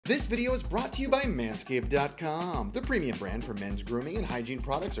video is brought to you by Manscaped.com, the premium brand for men's grooming and hygiene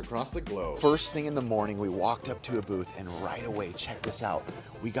products across the globe. First thing in the morning, we walked up to a booth and right away, check this out.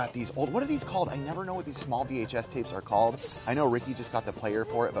 We got these old, what are these called? I never know what these small VHS tapes are called. I know Ricky just got the player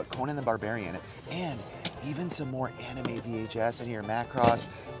for it, but Conan the Barbarian, and even some more anime VHS in here, Macross,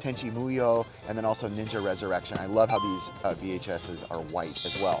 Tenchi Muyo, and then also Ninja Resurrection. I love how these VHSs are white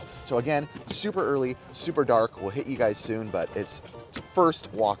as well. So again, super early, super dark. We'll hit you guys soon, but it's first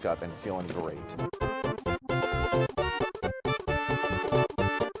walk up and feeling great.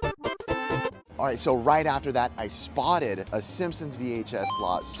 All right, so right after that, I spotted a Simpsons VHS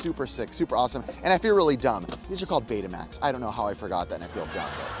slot, super sick, super awesome, and I feel really dumb. These are called Betamax. I don't know how I forgot that and I feel dumb,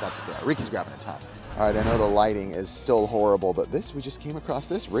 but that's what they are. Ricky's grabbing a ton. All right, I know the lighting is still horrible, but this, we just came across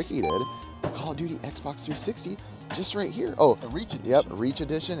this, Ricky did, the Call of Duty Xbox 360, just right here. Oh, a Reach edition. Yep, Reach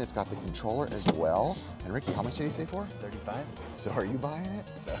edition. It's got the controller as well. And Ricky, how much did he say for? 35. So are you buying it?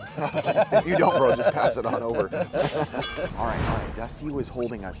 So. If you don't, bro, just pass it on over. All right, Dusty was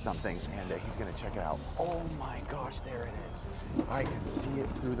holding us something, and he's gonna check it out. Oh my gosh, there it is. I can see it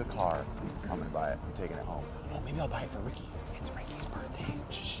through the car. I'm gonna buy it, I'm taking it home. Oh, maybe I'll buy it for Ricky. It's Ricky's birthday.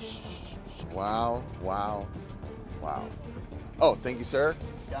 Wow, wow, wow. Oh, thank you, sir.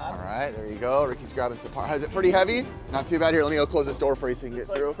 All right, there you go. Ricky's grabbing some parts. Is it pretty heavy? Not too bad. Here, let me go close this door for you so you can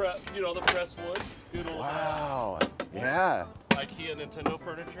get through. You know, the pressed wood. Good old wow, yeah. IKEA Nintendo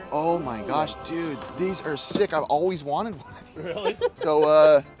furniture. Oh my gosh, dude, these are sick. I've always wanted one of these. Really?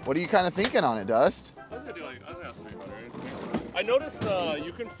 So, what are you kind of thinking on it, Dust? I was gonna do like, I was gonna ask 300. I noticed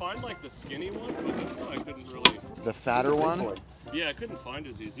you can find like the skinny ones, but this one I couldn't really. The fatter one? Yeah, I couldn't find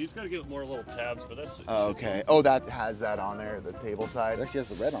as easy. You just gotta get more little tabs, but that's. Okay. Oh, that has that on there, the table side. It actually has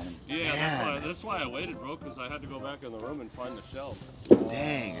the red on them. Yeah, that's why I waited, bro, because I had to go back in the room and find the shelf.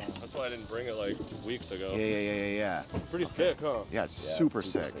 Dang. That's why I didn't bring it like weeks ago. Yeah. Pretty sick, huh? Yeah, super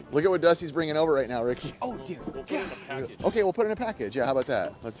sick. Look at what Dusty's bringing over right now, Ricky. Oh, dear. We'll put it in a package. Okay, we'll put it in a package. Yeah, how about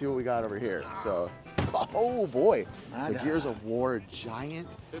that? Let's see what we got over here. So, oh boy, the Gears of War giant.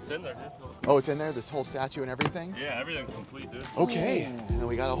 It's in there, dude. Oh, it's in there, this whole statue and everything? Yeah, everything's complete, dude. Okay, and then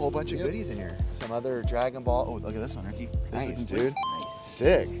we got a whole bunch of goodies in here. Some other Dragon Ball. Oh, look at this one, Ricky. Nice, dude. Nice.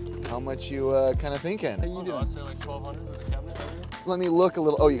 Sick. How much you kind of thinking? How you doing? I'd say like 1,200 with the cabinet right here. Let me look a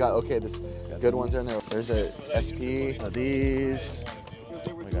little. Oh, you got, okay, this good ones in there. There's a SP, these.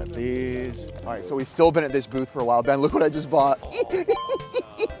 We got these. All right, so we've still been at this booth for a while. Ben, look what I just bought.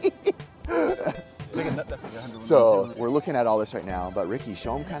 So we're looking at all this right now, but Ricky,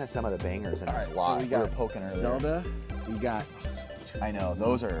 show them kind of some of the bangers in this lot. So we got poking earlier. Zelda. We got. I know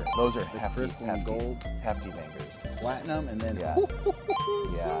those are hefty bangers. Platinum, and then yeah,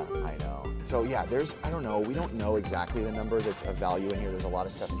 I know. So yeah, I don't know. We don't know exactly the number that's of value in here. There's a lot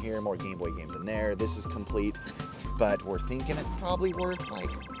of stuff in here, more Game Boy games in there. This is complete, but we're thinking it's probably worth like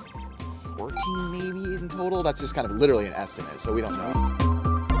 14 maybe in total. That's just kind of literally an estimate, so we don't know.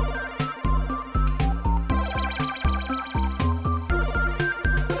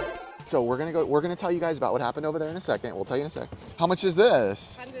 So we're gonna tell you guys about what happened over there in a second. We'll tell you in a sec. How much is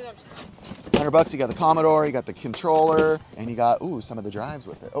this? $100. You got the Commodore, you got the controller, and you got, ooh, some of the drives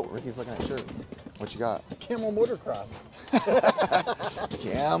with it. Oh, Ricky's looking at shirts. What you got? Camel Motocross.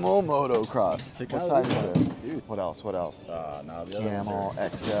 Camel Motocross. What size is this? Dude. What else? No, the Camel,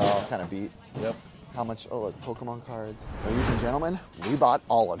 XL, kind of beat. Yep. How much? Oh, look, Pokemon cards. Ladies and gentlemen, we bought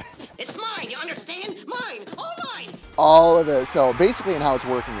all of it. It's mine, you understand? Mine, all mine. All of it. So basically, and how it's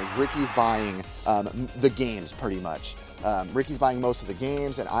working is Ricky's buying the games pretty much. Ricky's buying most of the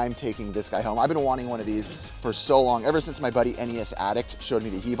games, and I'm taking this guy home. I've been wanting one of these for so long. Ever since my buddy NES Addict showed me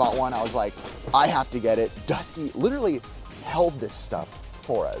that he bought one, I was like, I have to get it. Dusty literally held this stuff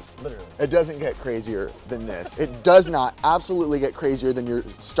for us. Literally. It doesn't get crazier than this. It does not absolutely get crazier than you're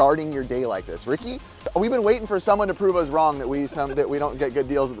starting your day like this. Ricky, we've been waiting for someone to prove us wrong that we don't get good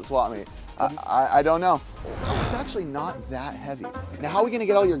deals at the swap meet. I don't know. It's actually not that heavy. Now, how are we gonna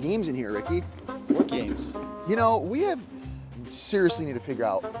get all your games in here, Ricky? What games? You know, we seriously need to figure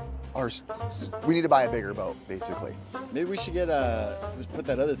out we need to buy a bigger boat, basically. Maybe we should put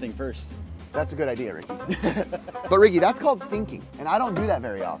that other thing first. That's a good idea, Ricky. But Ricky, that's called thinking, and I don't do that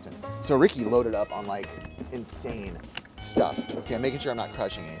very often. So Ricky loaded up on like insane stuff. Okay, I'm making sure I'm not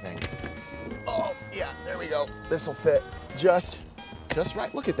crushing anything. Oh, yeah, there we go. This will fit just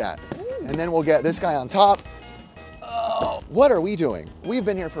right. Look at that. Ooh. And then we'll get this guy on top. Oh, what are we doing? We've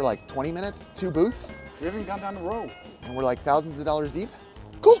been here for like 20 minutes, 2 booths. We haven't gone down the road. And we're like thousands of dollars deep.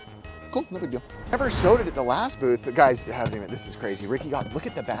 Cool, no big deal. Never showed it at the last booth. The guys haven't even, this is crazy. Ricky look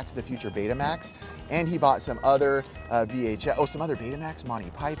at the Back to the Future Betamax, and he bought some other VHS, some other Betamax, Monty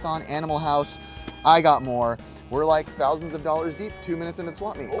Python, Animal House, I got more. We're like thousands of dollars deep, 2 minutes into the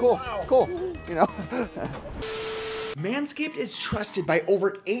swap meet. Cool, cool, you know. Manscaped is trusted by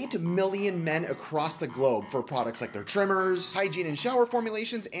over 8 million men across the globe for products like their trimmers, hygiene and shower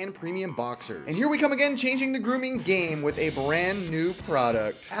formulations, and premium boxers. And here we come again, changing the grooming game with a brand new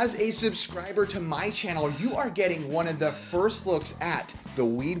product. As a subscriber to my channel, you are getting one of the first looks at the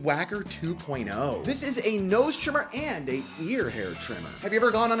Weed Whacker 2.0. This is a nose trimmer and a ear hair trimmer. Have you ever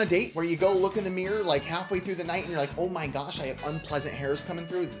gone on a date where you go look in the mirror like halfway through the night and you're like, oh my gosh, I have unpleasant hairs coming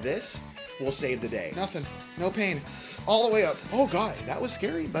through? This will save the day. Nothing, no pain. All the way up. Oh God, that was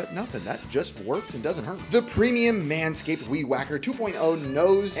scary, but nothing. That just works and doesn't hurt. The premium Manscaped Weed Whacker 2.0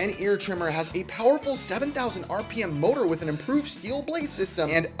 nose and ear trimmer has a powerful 7,000 RPM motor with an improved steel blade system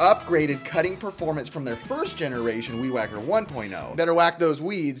and upgraded cutting performance from their first generation Weed Whacker 1.0. Better whack those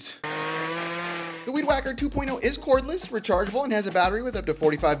weeds. The Weed Whacker 2.0 is cordless, rechargeable, and has a battery with up to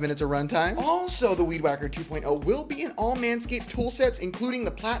 45 minutes of runtime. Also, the Weed Whacker 2.0 will be in all Manscaped tool sets, including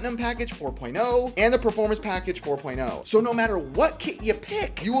the Platinum Package 4.0 and the Performance Package 4.0. So no matter what kit you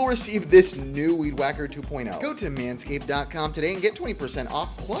pick, you will receive this new Weed Whacker 2.0. Go to manscaped.com today and get 20%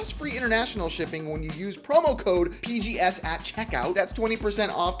 off plus free international shipping when you use promo code PGS at checkout. That's 20%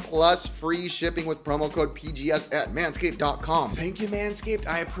 off plus free shipping with promo code PGS at manscaped.com. Thank you, Manscaped.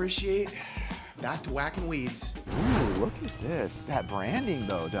 I appreciate. Back to whacking weeds. Ooh, look at this. That branding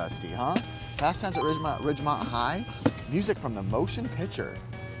though, Dusty, huh? Fast Times at Ridgemont High. Music from the motion picture.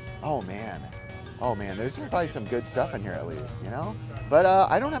 Oh man. Oh man, there's probably some good stuff in here at least, you know? But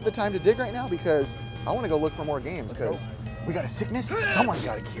I don't have the time to dig right now because I want to go look for more games because we got a sickness. Someone's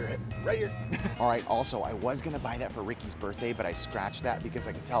got to cure it. Right here. All right, also, I was going to buy that for Ricky's birthday, but I scratched that because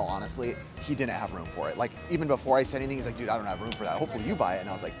I could tell, honestly, he didn't have room for it. Like, even before I said anything, he's like, dude, I don't have room for that. Hopefully you buy it. And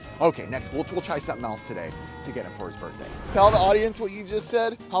I was like, okay, next, we'll try something else today to get him for his birthday. Tell the audience what you just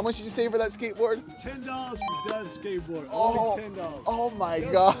said. How much did you say for that skateboard? $10 for that skateboard. Oh, Only $10. oh my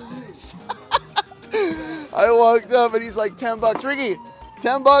gosh. I walked up and he's like, 10 bucks. Ricky,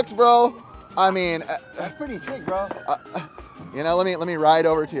 10 bucks, bro. I mean, That's pretty sick, bro. you know, let me ride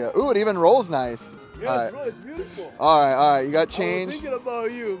over to you. Ooh, it even rolls nice. Yes, all right. bro, it's beautiful. All right, you got I was change? thinking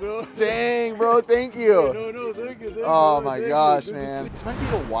about you, bro. Dang, bro, thank you. No, thank you. Oh bro, my thank gosh, you. Good to man. see This might be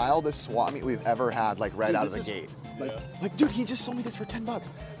the wildest swap meet we've ever had, like right Dude, out of the this is- gate. Like, dude, he just sold me this for 10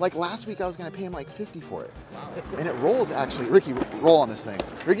 bucks. Like last week I was gonna pay him like 50 for it. And it rolls actually. Ricky, roll on this thing.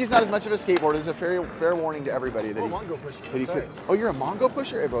 Ricky's not as much of a skateboarder. There's a fair warning to everybody that Mongo pusher. that he Sorry. could. Oh, you're a Mongo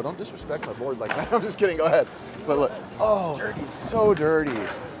pusher? Hey bro, don't disrespect my board like that. I'm just kidding, go ahead. But look, oh, it's so dirty.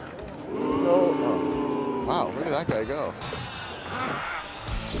 Oh, wow, look at that guy go.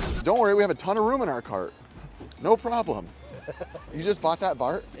 Don't worry, we have a ton of room in our cart. No problem. You just bought that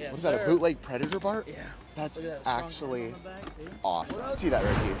Bart? Yeah, What is that, a sir. bootleg Predator Bart? Yeah. That's Look at that strong actually on the back, see? awesome. See that,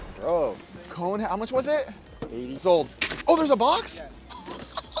 Ricky? Bro, Cone, how much was it? 80. Sold. Oh, there's a box?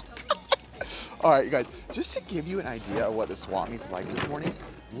 All right, you guys, just to give you an idea of what the swap meet's like this morning,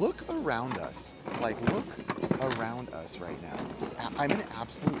 look around us. Like, look around us right now. I'm in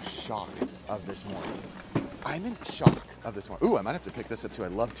absolute shock of this morning. I'm in shock of this morning. Ooh, I might have to pick this up too. I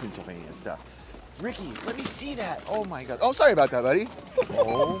love Toonsylvania stuff. Ricky, let me see that. Oh my God. Oh, sorry about that, buddy.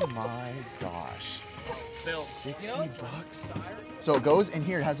 Oh my gosh. 60 bucks? So it goes in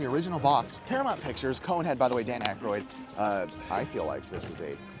here, it has the original box, Paramount Pictures, Conehead, by the way, Dan Aykroyd. I feel like this is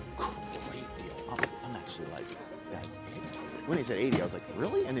a great deal. I'm actually like, that's it? When they said 80, I was like,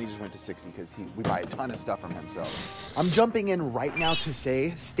 really? And then he just went to 60 because we buy a ton of stuff from him, so. I'm jumping in right now to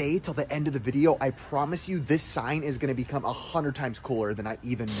say, stay till the end of the video. I promise you this sign is gonna become 100 times cooler than I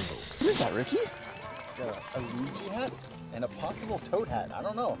even knew. What is that, Ricky? A Luigi hat and a possible toad hat. I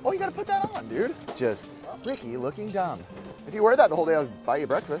don't know. Oh, you gotta put that on, dude. Just Ricky looking dumb. If you wear that the whole day, I'll buy you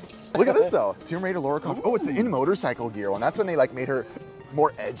breakfast. Look at this though. Tomb Raider Laura Croft. Oh, it's the in motorcycle gear one. That's when they like made her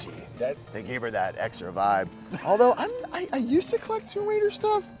more edgy. They gave her that extra vibe. Although I used to collect Tomb Raider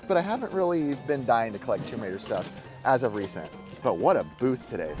stuff, but I haven't really been dying to collect Tomb Raider stuff as of recent. But what a booth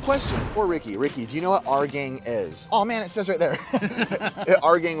today. Question for Ricky. Ricky, do you know what Our Gang is? Oh man, it says right there.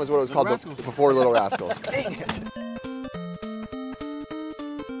 Our Gang was what it was called before Little Rascals. Dang it.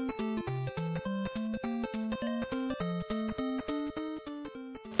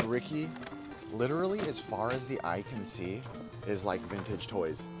 Ricky, literally as far as the eye can see, is like vintage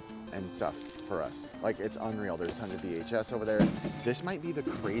toys and stuff for us. Like, it's unreal. There's tons of VHS over there. This might be the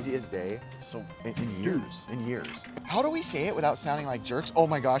craziest day in years. In years. How do we say it without sounding like jerks? Oh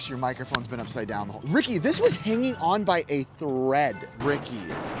my gosh, your microphone's been upside down the whole. Ricky, this was hanging on by a thread. Ricky,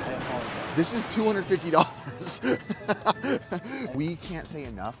 this is $250. We can't say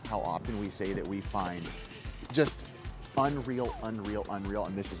enough how often we say that we find just unreal, unreal, unreal,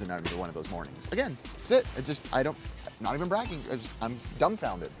 and this is another one of those mornings. Again, that's it. I'm not even bragging. I'm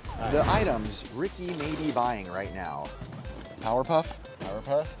dumbfounded. The items Ricky may be buying right now. Powerpuff.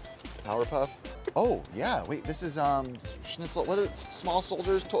 Powerpuff. Oh, yeah, wait, this is Schnitzel, what is it? Small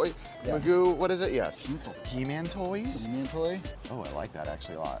Soldiers toy, yeah. Magoo, what is it? Yes. Schnitzel. He-Man toys? He-Man toy. Oh, I like that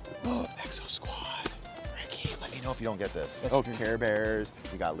actually a lot. Oh, Exo Squad. Ricky, let me know if you don't get this. That's oh, true. Care Bears,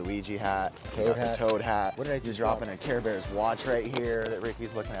 you got Luigi hat, Toad you got hat. the Toad hat. What did I You're just dropping drop? a Care Bears watch right here that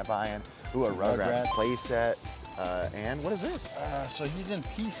Ricky's looking at buying. Ooh, a Rugrats play set. And what is this? So he's in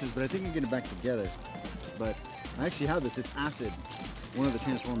pieces, but I think we get it back together. But I actually have this. It's Acid, one of the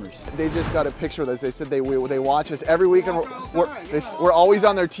Transformers. They just got a picture of this. They said they watch us every week, and we're always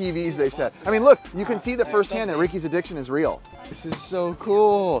on their TVs, they said. I mean, look, you can see that firsthand that Ricky's addiction is real. This is so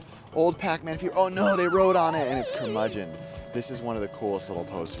cool. Old Pac-Man. Oh no, they wrote on it, and it's Curmudgeon. This is one of the coolest little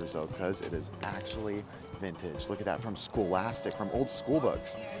posters, though, because it is actually vintage. Look at that, from Scholastic, from old school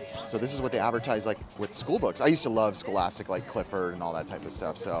books. So this is what they advertise like with school books. I used to love Scholastic, like Clifford and all that type of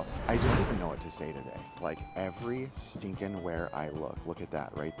stuff. So I don't even know what to say today. Like every stinking where I look at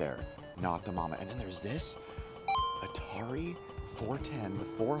that right there. Not the mama. And then there's this Atari 410. The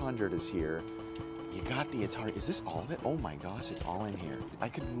 400 is here. You got the Atari. Is this all of it? Oh my gosh, it's all in here. I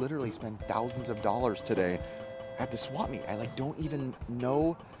could literally spend thousands of dollars today at the swap meet. I like don't even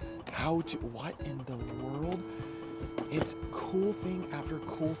know how to, what in the world? It's cool thing after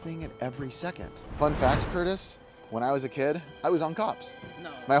cool thing at every second. Fun fact, Curtis, when I was a kid, I was on cops.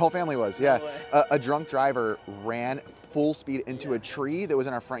 No. My whole family was, yeah. No way. A drunk driver ran full speed into a tree that was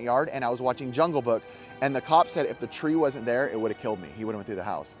in our front yard, and I was watching Jungle Book, and the cop said if the tree wasn't there, it would have killed me. He would have went through the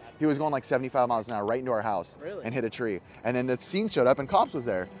house. He was going like 75 miles an hour right into our house. Really? And hit a tree. And then the scene showed up and cops was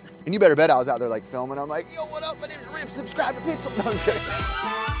there. And you better bet I was out there like filming. I'm like, yo, what up? My name's Rip, subscribe to Pixel. No, I was kidding.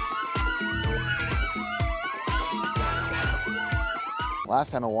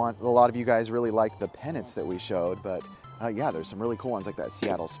 Last time a lot of you guys really liked the pennants that we showed, but yeah, there's some really cool ones like that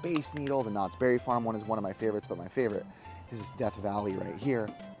Seattle Space Needle. The Knott's Berry Farm one is one of my favorites, but my favorite is this Death Valley right here.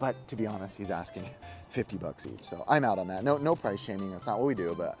 But to be honest, he's asking 50 bucks each, so I'm out on that. No price shaming, that's not what we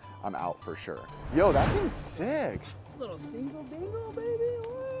do, but I'm out for sure. Yo, that thing's sick. Little single dingle, baby,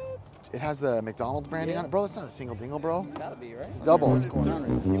 what? It has the McDonald's branding on it. Bro, that's not a single dingle, bro. It's gotta be, right? It's double. What's going on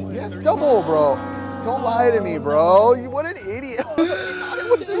right now? Yeah, it's double, bro. Don't lie to me, bro. What an idiot. I thought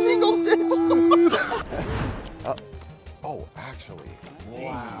it was a single stitch. Oh, actually,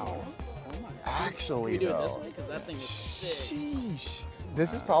 wow. Actually, We do it though. this way because that thing is sick. Sheesh.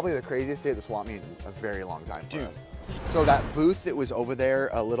 This is probably the craziest day at the swap meet in a very long time for us. So that booth that was over there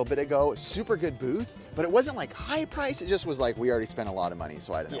a little bit ago, super good booth, but it wasn't like high price. It just was like, we already spent a lot of money,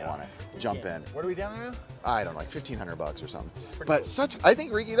 so I didn't want to jump in. What are we down there? I don't know, like 1,500 bucks or something. But I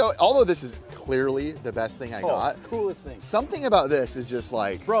think Ricky though, although this is clearly the best thing I got, Coolest thing. something about this is just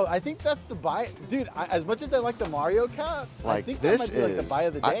like, Bro, I think that's the buy. Dude, as much as I like the Mario cap, I like think this that might be like the buy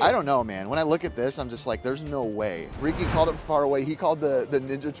of the day. I don't know, man. When I look at this, I'm just like, there's no way. Ricky called it far away. He called the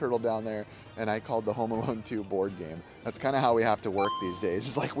Ninja Turtle down there, and I called the Home Alone 2 board game. That's kind of how we have to work these days.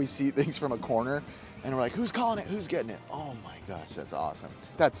 It's like we see things from a corner, and we're like, who's calling it? Who's getting it? Oh my gosh, that's awesome.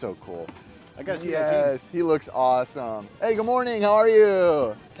 That's so cool. I gotta see Yes, he looks awesome. Hey, good morning. How are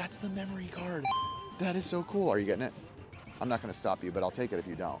you? That's the memory card. That is so cool. Are you getting it? I'm not going to stop you, but I'll take it if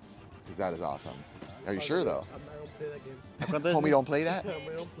you don't, because that is awesome. Are you sure though? I don't play that game. Homie, don't play that.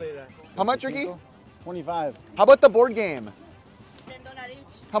 I don't play that. How much, Ricky? 25. How about the board game?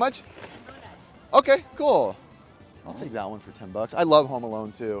 How much? Okay, cool. I'll take that one for 10 bucks. I love Home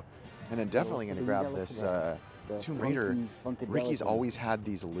Alone too. And then definitely gonna grab this Tomb Raider. Ricky's always had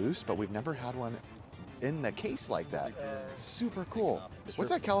these loose, but we've never had one in the case like that. Super cool.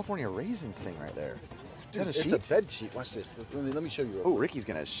 What's that California Raisins thing right there? Is that a sheet? It's a bed sheet. Watch this. Let me show you. Oh, Ricky's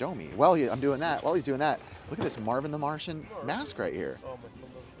gonna show me. While I'm doing that, while he's doing that, look at this Marvin the Martian mask right here.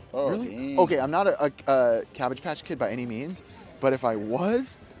 Oh, Really? dang. Okay, I'm not a Cabbage Patch Kid by any means, but if I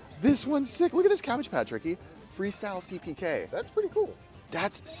was, this one's sick. Look at this Cabbage Patch, Ricky. Freestyle CPK. That's pretty cool.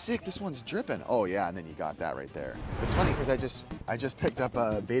 That's sick. This one's dripping. Oh yeah, and then you got that right there. It's funny because I just picked up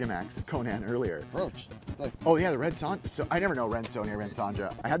a Betamax Conan earlier. Roach. Like, Oh yeah, the Red Sonja. So I never know Red Sonja, Red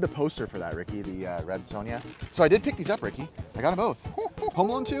Sonja. I had the poster for that, Ricky, the Red Sonja. So I did pick these up, Ricky. I got them both. Home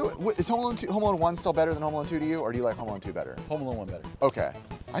Alone 2, is Home Alone 1 still better than Home Alone 2 to you, or do you like Home Alone 2 better? Home Alone 1 better. Okay.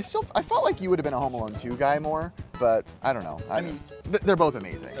 I felt like you would have been a Home Alone 2 guy more, but I don't know. I mean, they're both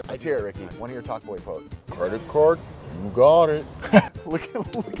amazing. Let's hear it, Ricky. One of your Talk Boy quotes. Credit card. You got it. Look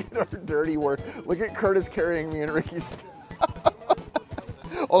at our dirty work. Look at Curtis carrying me and Ricky's stuff.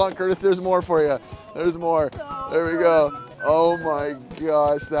 Hold on, Curtis, there's more for you. There's more. There we go. Oh my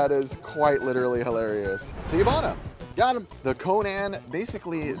gosh, that is quite literally hilarious. So you bought them. Got him. The Conan,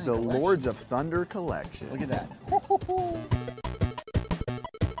 basically the Lords of Thunder collection. Look at that. What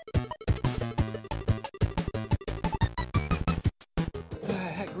the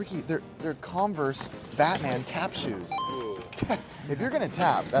heck, Ricky? They're Converse Batman tap shoes. If you're gonna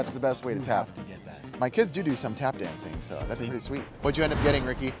tap, that's the best way to tap. To get that. My kids do some tap dancing, so that'd be pretty sweet. What'd you end up getting,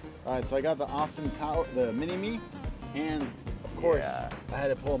 Ricky? All right, so I got the awesome cow, the mini me, and of course, Yeah. I had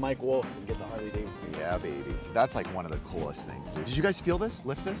to pull Mike Wolf and get the Harley Davidson. Yeah, baby. That's like one of the coolest things, dude. Did you guys feel this?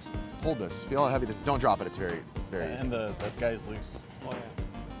 Lift this? Hold this. Feel how heavy this is. Don't drop it. It's very, very. And the guy's loose. Oh, yeah.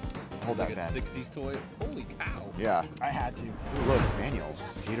 Hold Like that, a Ben. 60s toy. Holy cow. Yeah. I had to. Ooh, look, manuals.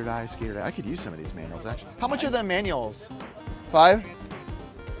 Skater die, skater die. I could use some of these manuals, actually. How much are the manuals? 5?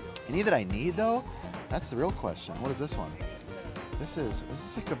 Any that I need, though? That's the real question. What is this one? Is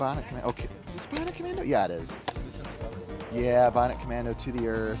this like a Bionic Commando? Okay, is this Bionic Commando? Yeah, it is. Yeah, Bionic Commando to the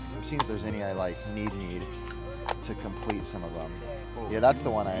Earth. I'm seeing if there's any I like need to complete some of them. Yeah, that's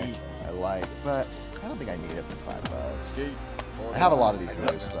the one I like, but I don't think I need it for $5. I have a lot of these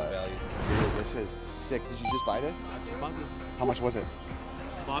moves, but dude, this is sick. Did you just buy this? I just bought this How much was it?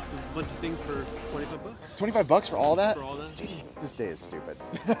 box of a bunch of things for 25 bucks. 25 bucks for all that? For all that. This day is stupid.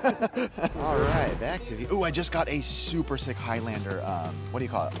 All right, back to the. Ooh, I just got a super sick Highlander. What do you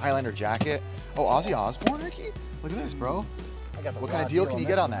call it? Highlander jacket. Oh, Ozzy Osbourne, Ricky. Look at this, bro. I got the What kind raw of deal can you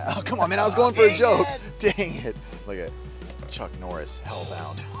get this on one. that? Oh, come on, man. I was going for a joke. Dang it. Look at Chuck Norris,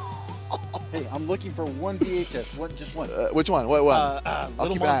 Hellbound. Hey, I'm looking for one VHS. Just one. Which one? What one? I'll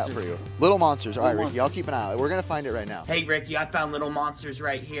Little keep an eye out for Monsters. you. Little Monsters. All right, Little Ricky. I'll Monsters. keep an eye out. We're gonna find it right now. Hey Ricky, I found Little Monsters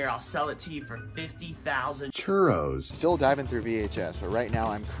right here. I'll sell it to you for 50,000. Churros. Still diving through VHS, but right now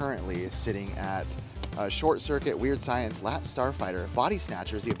I'm currently sitting at Short Circuit, Weird Science, Lat Starfighter, Body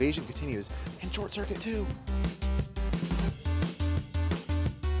Snatchers, The Evasion Continues, and Short Circuit 2.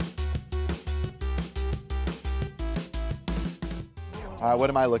 All right,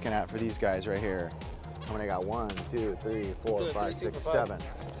 what am I looking at for these guys right here? How many I got? 1, 2, 3, 4, 5, 6, 7.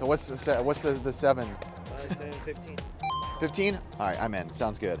 So what's the 7? 5, 10, 15. 15? All right, I'm in.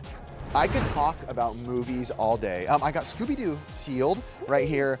 Sounds good. I could talk about movies all day. I got Scooby-Doo sealed right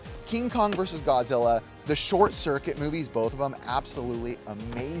here. King Kong versus Godzilla. The Short Circuit movies, both of them, absolutely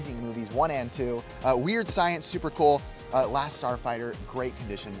amazing movies, 1 and 2. Weird Science, super cool. Last Starfighter, great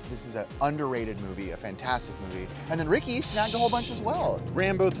condition. This is an underrated movie, a fantastic movie. And then Ricky snagged a whole bunch as well.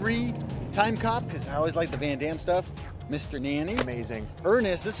 Rambo 3, Time Cop, because I always like the Van Damme stuff. Mr. Nanny. Amazing.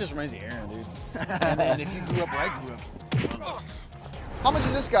 Ernest, this just reminds me of Aaron, dude. And then if you grew up where I grew up. How much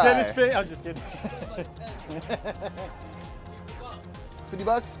is this guy? Dennis Fit. I'm just kidding. 50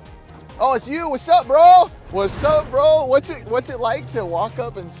 bucks? Oh, it's you. What's up, bro? What's up, bro? What's it like to walk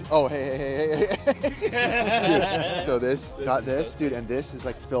up and see? Oh, hey. Dude, so this, got this, dude, and this is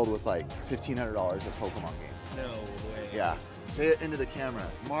like filled with like $1,500 of Pokemon games. No way. Yeah. Say it into the camera.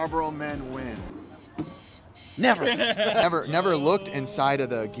 Marlboro Men win. Never. never looked inside of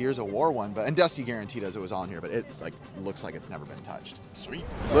the Gears of War one, and Dusty guaranteed us it was on here, but it's like looks like it's never been touched. Sweet.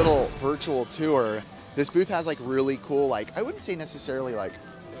 Little virtual tour. This booth has like really cool, like I wouldn't say necessarily like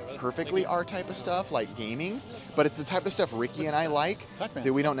perfectly our type of stuff, like gaming, but it's the type of stuff Ricky and I like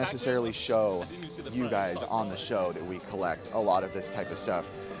that we don't necessarily show you guys on the show, that we collect a lot of this type of stuff.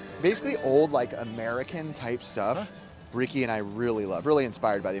 Basically old like American type stuff. Ricky and I really love, really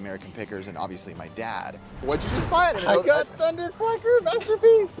inspired by the American Pickers and obviously my dad. What'd you just buy? I got Thundercracker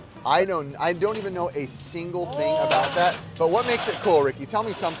Masterpiece. I don't even know a single thing about that, but what makes it cool, Ricky? Tell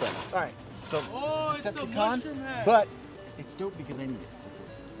me something. All right, so Oh, it's a Decepticon, mushroom head. but it's dope because I need it.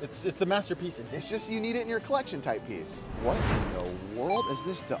 That's it. It's the masterpiece edition. It's just you need it in your collection type piece. What in the world is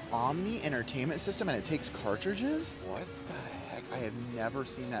this? The Omni Entertainment System, and it takes cartridges? What the heck? I have never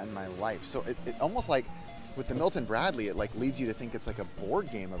seen that in my life. So it almost like with the Milton Bradley, it like leads you to think it's like a board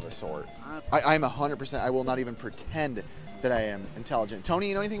game of a sort. I'm 100%. I will not even pretend that I am intelligent. Tony,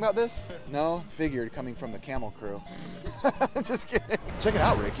 you know anything about this? No? Figured, coming from the Camel crew. Just kidding. Check it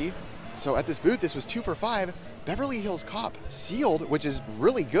out, Ricky. So at this booth, this was 2 for $5. Beverly Hills Cop sealed, which is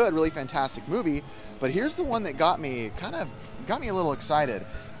really good, really fantastic movie. But here's the one that got me a little excited.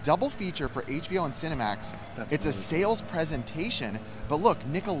 Double feature for HBO and Cinemax. It's a sales presentation, but look,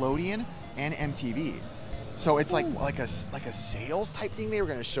 Nickelodeon and MTV. So it's like a sales type thing they were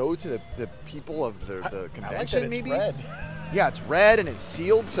going to show to the people of the convention, I like that it's maybe. red. Yeah, it's red and it's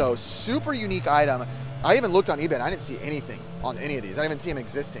sealed, so super unique item. I even looked on eBay and I didn't see anything on any of these. I didn't even see them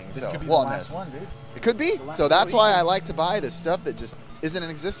existing. This so, could be well, the on last this. one, dude. It could be. So that's why I like to buy this stuff that just isn't in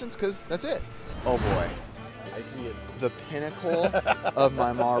existence, because that's it. Oh boy. I see it. The pinnacle of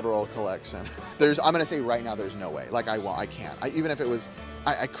my Marlboro collection. I'm gonna say right now, there's no way. Like I can't. Even if it was,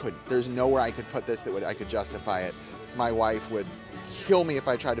 I couldn't. There's nowhere I could put this I could justify it. my wife would kill me if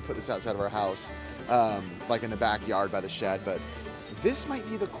I tried to put this outside of our house, like in the backyard by the shed, but this might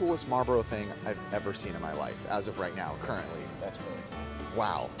be the coolest Marlboro thing I've ever seen in my life, as of right now, currently. That's really cool.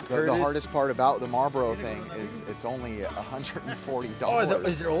 Wow. The hardest part about the Marlboro thing is it's only $140. Oh,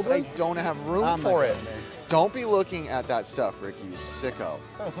 is there old ones? I don't have room for it. Don't be looking at that stuff, Ricky, you sicko.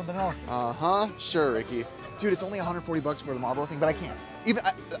 That was something else. Uh-huh. Sure, Ricky. Dude, it's only $140 for the Marlboro thing, but I can't. Even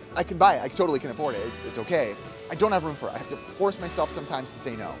I can buy it. I totally can afford it. It's okay. I don't have room for it. I have to force myself sometimes to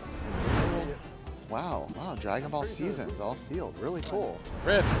say no. Wow. Wow. Dragon Ball Seasons all sealed. Really cool.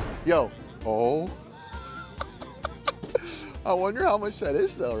 Riff. Yo. Oh. I wonder how much that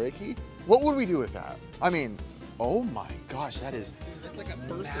is, though, Ricky. What would we do with that? I mean, oh my gosh, that is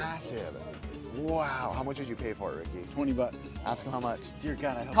massive. Wow. How much would you pay for it, Ricky? $20. Ask him how much. Dear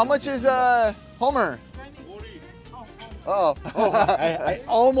God, I hope. How much is Homer? Oh, I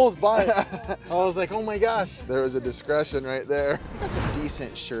almost bought it. I was like, oh my gosh. There was a discretion right there. Got some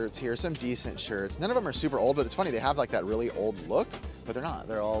decent shirts here, some decent shirts. None of them are super old, but it's funny, they have like that really old look, but they're not.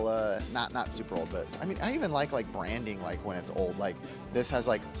 They're all not super old, but I mean, I even like branding like when it's old. Like this has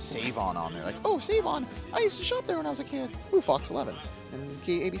like Save On there. Like, oh, Save On. I used to shop there when I was a kid. Ooh, Fox 11 and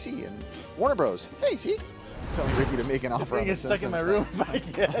KABC and Warner Bros. Hey, see? He's telling Ricky to make an offer on the It's stuck in my room if I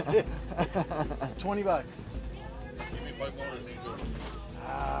get it. $20.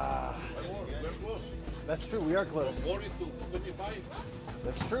 That's true. We are close.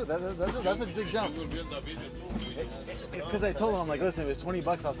 That's true. That's a big jump. It's because I told him, I'm like, listen, if it's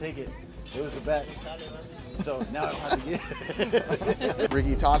 $20, I'll take it. It was a bet. So now I have to get it.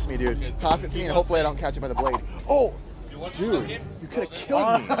 Ricky, toss me, dude. Toss it to me, and hopefully I don't catch it by the blade. Oh, dude, you could have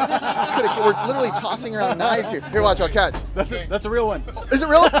killed me. We're literally tossing around knives here. Here, watch, I'll catch. That's a real one. Is it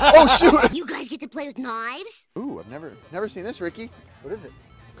real? Oh, shoot. You guys get to play with knives? Ooh, I've never seen this, Ricky. What is it?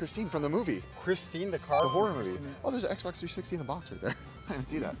 Christine from the movie. Christine, the car? The horror movie. Oh, there's an Xbox 360 in the box right there. I didn't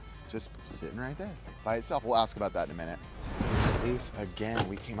see that. Just sitting right there by itself. We'll ask about that in a minute. This booth again.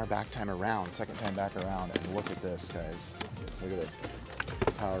 We came our back time around, second time back around, and look at this, guys. Look at this.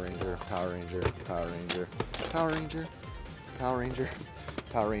 Power Ranger, Power Ranger, Power Ranger, Power Ranger, Power Ranger,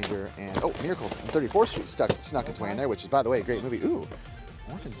 Power Ranger, and oh, Miracle on 34th Street snuck its way in there, which is, by the way, a great movie. Ooh,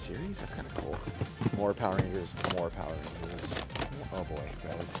 Morphin series? That's kind of cool. More Power Rangers, more Power Rangers. Oh boy,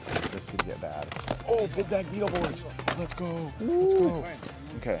 guys, this could get bad. Oh, Big Bag Beetleborgs. Let's go. Let's go.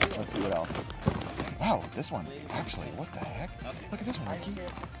 Okay, let's see what else. Wow, this one. Actually, what the heck? Look at this one, Ricky.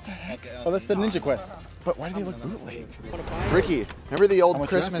 What the heck? Oh, that's the Ninja Quest. But why do they look bootleg? Ricky, remember the old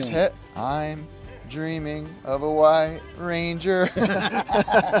Christmas hit? I'm dreaming of a white ranger.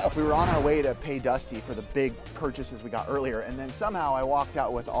 We were on our way to pay Dusty for the big purchases we got earlier, and then somehow I walked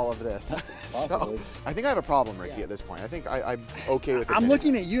out with all of this. So I think I have a problem, Ricky, at this point. I think I'm okay with it. I'm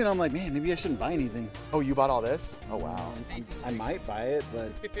looking at you and I'm like, man, maybe I shouldn't buy anything. Oh, you bought all this? Oh, wow. I might buy it,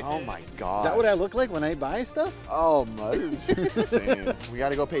 but... Oh my God. Is that what I look like when I buy stuff? Oh my, this is insane. We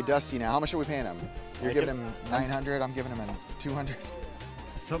gotta go pay Dusty now. How much are we paying him? You're giving him 900, I'm giving him 200.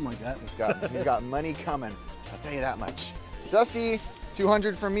 Something like that. He's got money coming. I'll tell you that much. Dusty,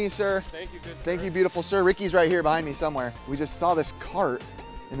 200 from me, sir. Thank you, good sir. Thank you, beautiful sir. Ricky's right here behind me somewhere. We just saw this cart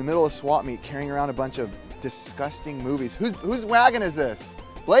in the middle of swap meet carrying around a bunch of disgusting movies. Whose wagon is this?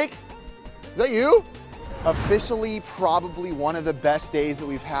 Blake? Is that you? Officially, probably one of the best days that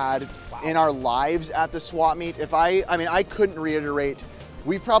we've had in our lives at the swap meet. I couldn't reiterate.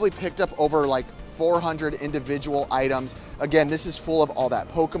 We've probably picked up over like 400 individual items. Again, this is full of all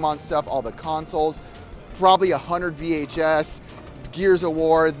that Pokemon stuff, all the consoles, probably 100 VHS, Gears of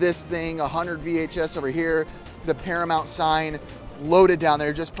War, this thing, 100 VHS over here, the Paramount sign loaded down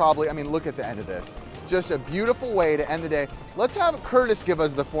there, just probably, I mean, look at the end of this. Just a beautiful way to end the day. Let's have Curtis give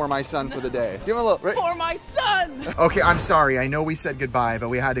us the For My Son for the day. Give him a little, right? For my son! Okay, I'm sorry. I know we said goodbye, but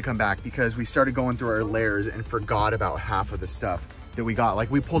we had to come back because we started going through our layers and forgot about half of the stuff that we got.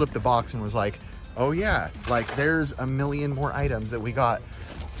 Like, we pulled up the box and was like, oh yeah, like there's a million more items that we got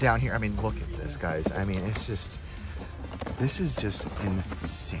down here. I mean, look at this, guys. I mean, this is just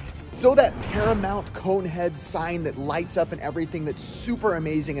insane. So that Paramount Conehead sign that lights up and everything, that's super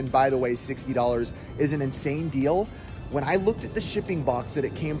amazing. And by the way, $60 is an insane deal. When I looked at the shipping box that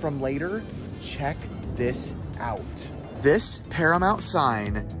it came from later, check this out. This Paramount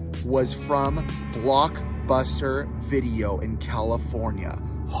sign was from Blockbuster Video in California.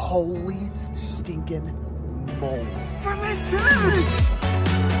 Holy stinking moly. For my son!